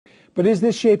But is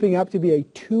this shaping up to be a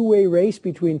two-way race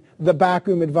between the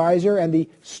backroom advisor and the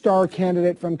star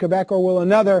candidate from Quebec, or will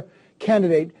another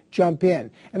candidate jump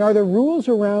in? And are the rules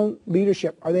around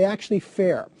leadership, are they actually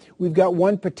fair? We've got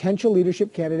one potential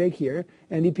leadership candidate here.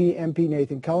 NDP MP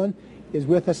Nathan Cullen is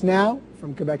with us now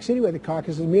from Quebec City where the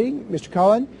caucus is meeting. Mr.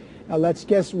 Cullen, let's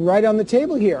guess right on the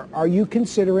table here. Are you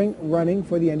considering running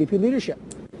for the NDP leadership?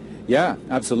 Yeah,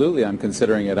 absolutely. I'm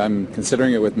considering it. I'm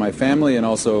considering it with my family and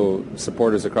also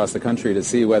supporters across the country to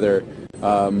see whether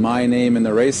my name in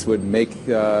the race would make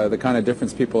the kind of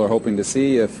difference people are hoping to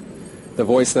see if the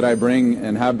voice that I bring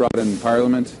and have brought in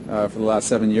Parliament for the last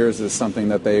 7 years is something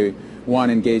that they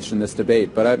want engaged in this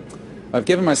debate. But I've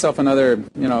given myself another,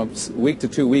 week to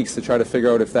 2 weeks to try to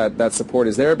figure out if that support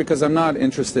is there, because I'm not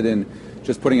interested in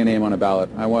just putting a name on a ballot.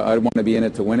 I want to be in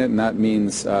it to win it, and that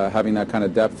means having that kind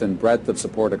of depth and breadth of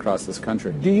support across this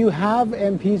country. Do you have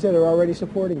MPs that are already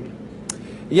supporting you?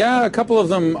 Yeah, a couple of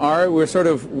them are. We're sort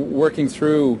of working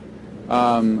through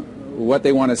what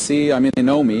they want to see. I mean, they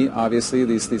know me, obviously.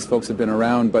 These folks have been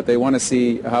around, but they want to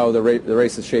see how the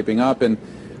race is shaping up. And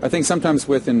I think sometimes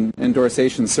with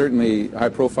endorsations, certainly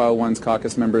high-profile ones,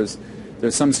 caucus members,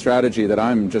 there's some strategy that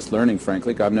I'm just learning,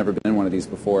 frankly. I've never been in one of these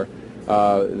before,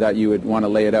 that you would want to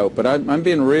lay it out. But I'm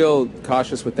being real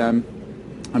cautious with them.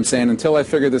 I'm saying until I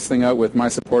figure this thing out with my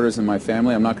supporters and my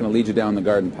family, I'm not going to lead you down the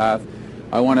garden path.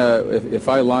 I want to, if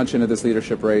I launch into this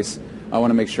leadership race, I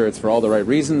want to make sure it's for all the right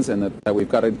reasons and that we've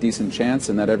got a decent chance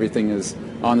and that everything is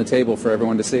on the table for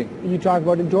everyone to see. You talk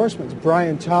about endorsements.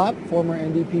 Brian Topp, former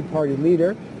NDP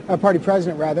party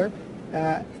president,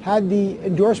 had the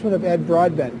endorsement of Ed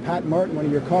Broadbent. Pat Martin, one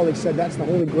of your colleagues, said that's the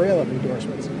holy grail of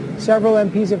endorsements. Several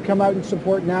MPs have come out in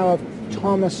support now of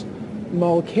Thomas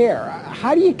Mulcair.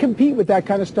 How do you compete with that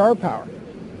kind of star power?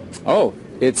 Oh,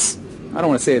 I don't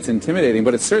want to say it's intimidating,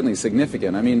 but it's certainly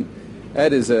significant. I mean,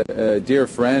 Ed is a dear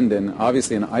friend and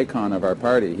obviously an icon of our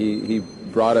party. He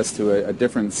brought us to a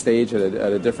different stage at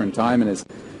a different time and is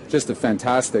just a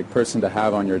fantastic person to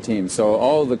have on your team. So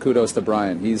all the kudos to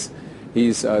Brian.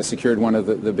 He's secured one of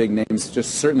the big names,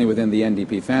 just certainly within the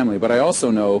NDP family. But I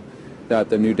also know that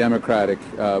the New Democratic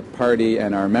Party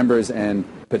and our members and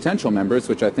potential members,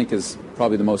 which I think is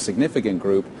probably the most significant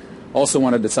group, also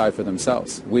want to decide for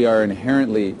themselves. We are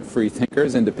inherently free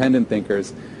thinkers, independent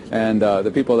thinkers, and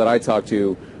the people that I talk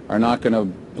to are not going to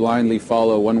blindly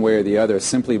follow one way or the other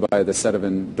simply by the set of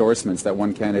endorsements that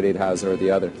one candidate has or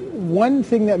the other. One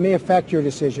thing that may affect your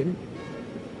decision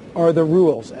are the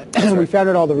rules. We found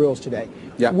out all the rules today.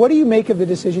 Yeah. What do you make of the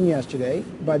decision yesterday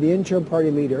by the interim party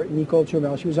leader, Nicole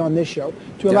Turmel, she was on this show,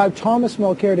 to allow Thomas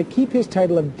Mulcair to keep his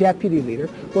title of deputy leader?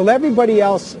 Well, everybody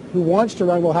else who wants to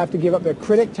run will have to give up their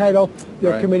critic title,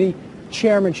 their committee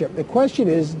chairmanship. The question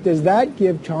is, does that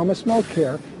give Thomas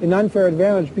Mulcair an unfair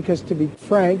advantage? Because to be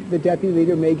frank, the deputy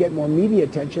leader may get more media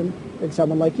attention than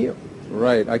someone like you.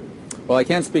 Right. Well, I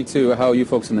can't speak to how you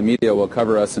folks in the media will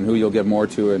cover us and who you'll give more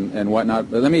to and whatnot.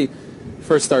 But let me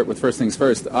first start with first things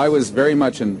first. I was very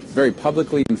much and very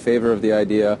publicly in favor of the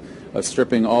idea of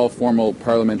stripping all formal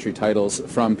parliamentary titles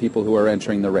from people who are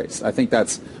entering the race. I think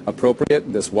that's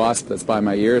appropriate. This WASP that's by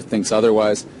my ear thinks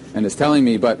otherwise and is telling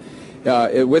me. But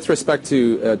with respect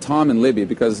to Tom and Libby,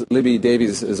 because Libby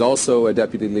Davies is also a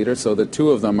deputy leader, so the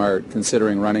two of them are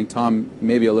considering running. Tom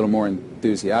maybe a little more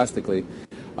enthusiastically.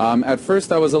 At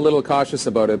first I was a little cautious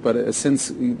about it, but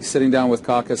since sitting down with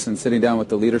caucus and sitting down with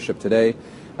the leadership today,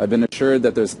 I've been assured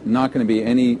that there's not going to be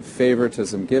any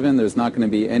favoritism given. There's not going to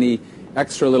be any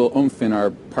extra little oomph in our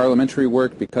parliamentary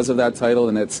work because of that title,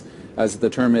 and it's, as the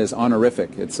term is,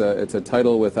 honorific. It's a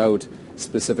title without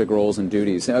specific roles and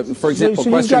duties. For example,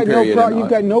 question period. You've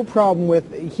got no problem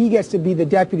with he gets to be the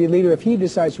deputy leader if he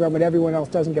decides to run, but everyone else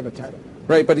doesn't get a title.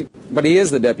 Right, but he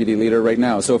is the deputy leader right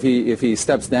now. So if he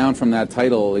steps down from that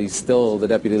title, he's still the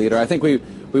deputy leader. I think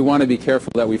we want to be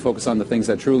careful that we focus on the things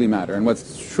that truly matter. And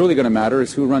what's truly going to matter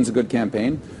is who runs a good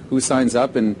campaign, who signs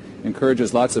up and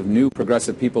encourages lots of new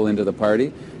progressive people into the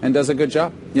party, and does a good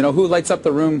job. You know, who lights up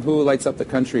the room, who lights up the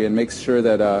country, and makes sure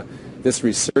that this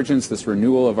resurgence, this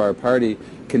renewal of our party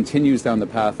continues down the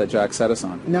path that Jack set us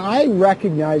on. Now, I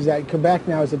recognize that Quebec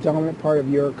now is the dominant part of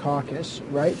your caucus,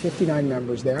 right? 59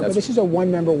 members there. But this is a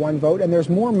one-member, one-vote, and there's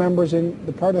more members in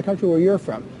the part of the country where you're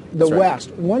from, the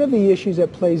West. One of the issues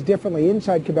that plays differently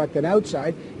inside Quebec than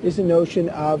outside is the notion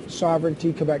of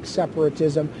sovereignty, Quebec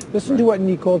separatism. Listen to what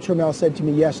Nicole Turmel said to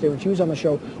me yesterday when she was on the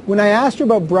show. When I asked her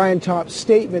about Brian Topp's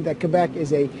statement that Quebec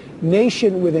is a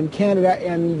nation within Canada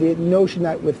and the notion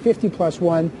that with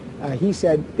 50+1, he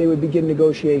said they would begin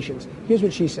negotiations. Here's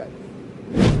what she said.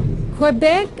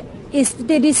 Quebec, if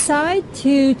they decide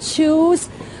to choose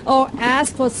or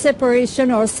ask for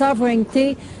separation or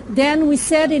sovereignty, then we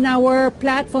said in our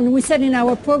platform, we said in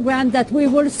our program that we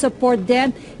will support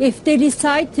them if they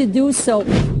decide to do so.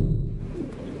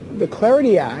 The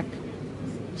Clarity Act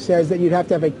says that you'd have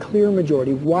to have a clear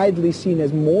majority, widely seen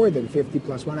as more than 50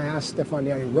 plus 1. I asked Stéphane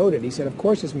Dion who wrote it. He said, of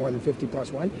course, it's more than 50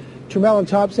 plus 1. Turmel and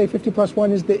Top say 50 plus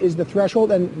 1 is the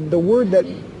threshold, and the word that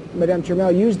Madame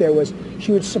Turmel used there was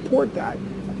she would support that.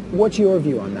 What's your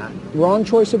view on that? Wrong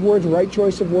choice of words, right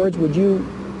choice of words? Would you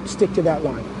stick to that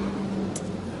line?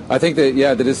 I think that,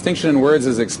 yeah, the distinction in words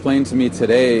as explained to me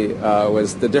today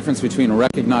was the difference between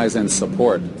recognize and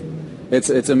support.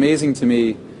 It's amazing to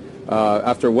me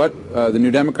after what the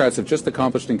New Democrats have just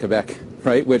accomplished in Quebec,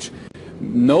 right, which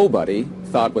nobody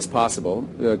thought was possible.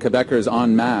 Quebecers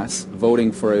en masse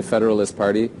voting for a Federalist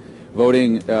Party,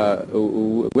 voting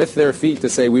with their feet to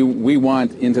say we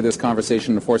want into this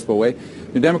conversation in a forceful way.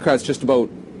 New Democrats just about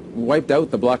wiped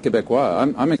out the Bloc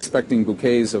Québécois. I'm expecting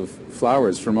bouquets of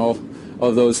flowers from all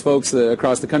of those folks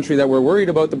across the country that were worried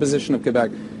about the position of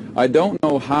Quebec. I don't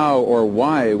know how or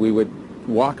why we would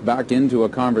walk back into a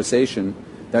conversation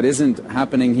that isn't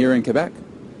happening here in Quebec,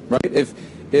 right?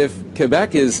 If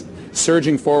Quebec is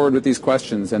surging forward with these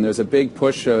questions and there's a big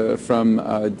push from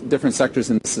different sectors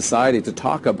in society to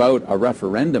talk about a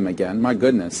referendum again, my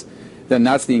goodness, then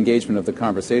that's the engagement of the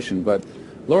conversation. But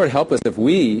Lord help us if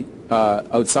we,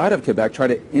 outside of Quebec, try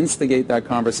to instigate that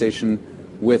conversation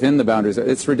within the boundaries.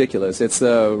 It's ridiculous. It's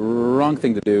the wrong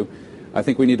thing to do. I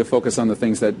think we need to focus on the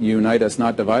things that unite us,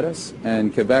 not divide us.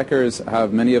 And Quebecers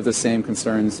have many of the same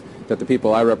concerns that the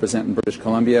people I represent in British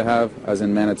Columbia have, as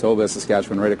in Manitoba,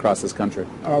 Saskatchewan, right across this country.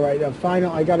 All right,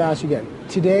 final, I got to ask you again.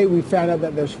 Today we found out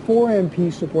that there's 4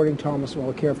 MPs supporting Thomas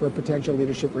Mulcair for a potential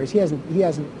leadership race. He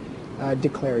hasn't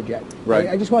declared yet. Right.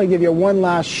 I just want to give you one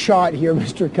last shot here,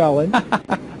 Mr. Cullen.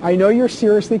 I know you're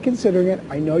seriously considering it.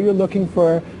 I know you're looking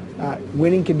for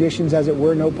winning conditions, as it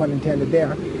were, no pun intended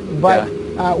there. But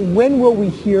when will we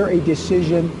hear a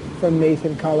decision from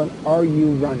Nathan Cullen? Are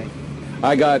you running?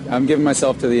 I'm giving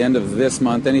myself to the end of this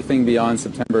month. Anything beyond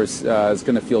September is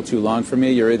going to feel too long for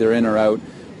me. You're either in or out.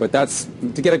 But that's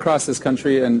to get across this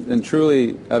country. And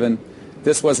truly, Evan,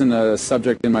 this wasn't a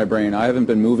subject in my brain. I haven't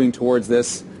been moving towards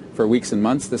this for weeks and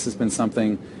months. This has been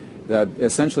something that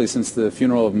essentially since the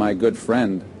funeral of my good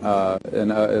friend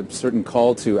and a certain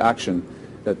call to action,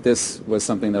 that this was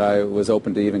something that I was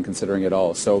open to even considering at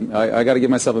all. So I got to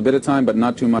give myself a bit of time, but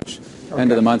not too much. Okay.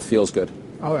 End of the month feels good.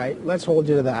 All right, let's hold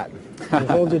you to that. We'll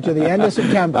hold you to the end of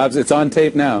September. It's on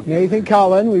tape now. Nathan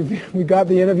Cullen, we've got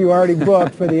the interview already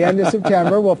booked for the end of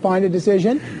September. We'll find a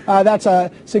decision. That's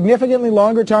a significantly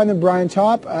longer time than Brian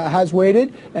Topp has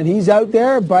waited, and he's out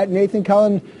there. But Nathan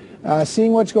Cullen,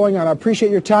 seeing what's going on. I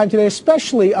appreciate your time today,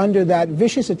 especially under that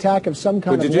vicious attack of some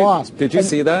kind of wasp. Did you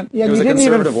see that? Yeah, you didn't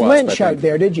even flinch out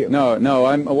there, did you? No.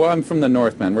 I'm from the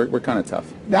north, man. We're kind of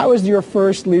tough. That was your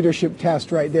first leadership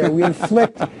test right there. We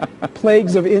inflict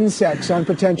plagues of insects on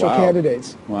potential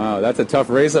candidates. Wow, that's a tough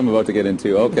race I'm about to get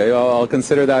into. Okay, I'll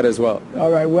consider that as well.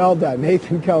 All right, well done.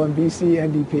 Nathan Cullen, BC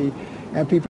NDP MP.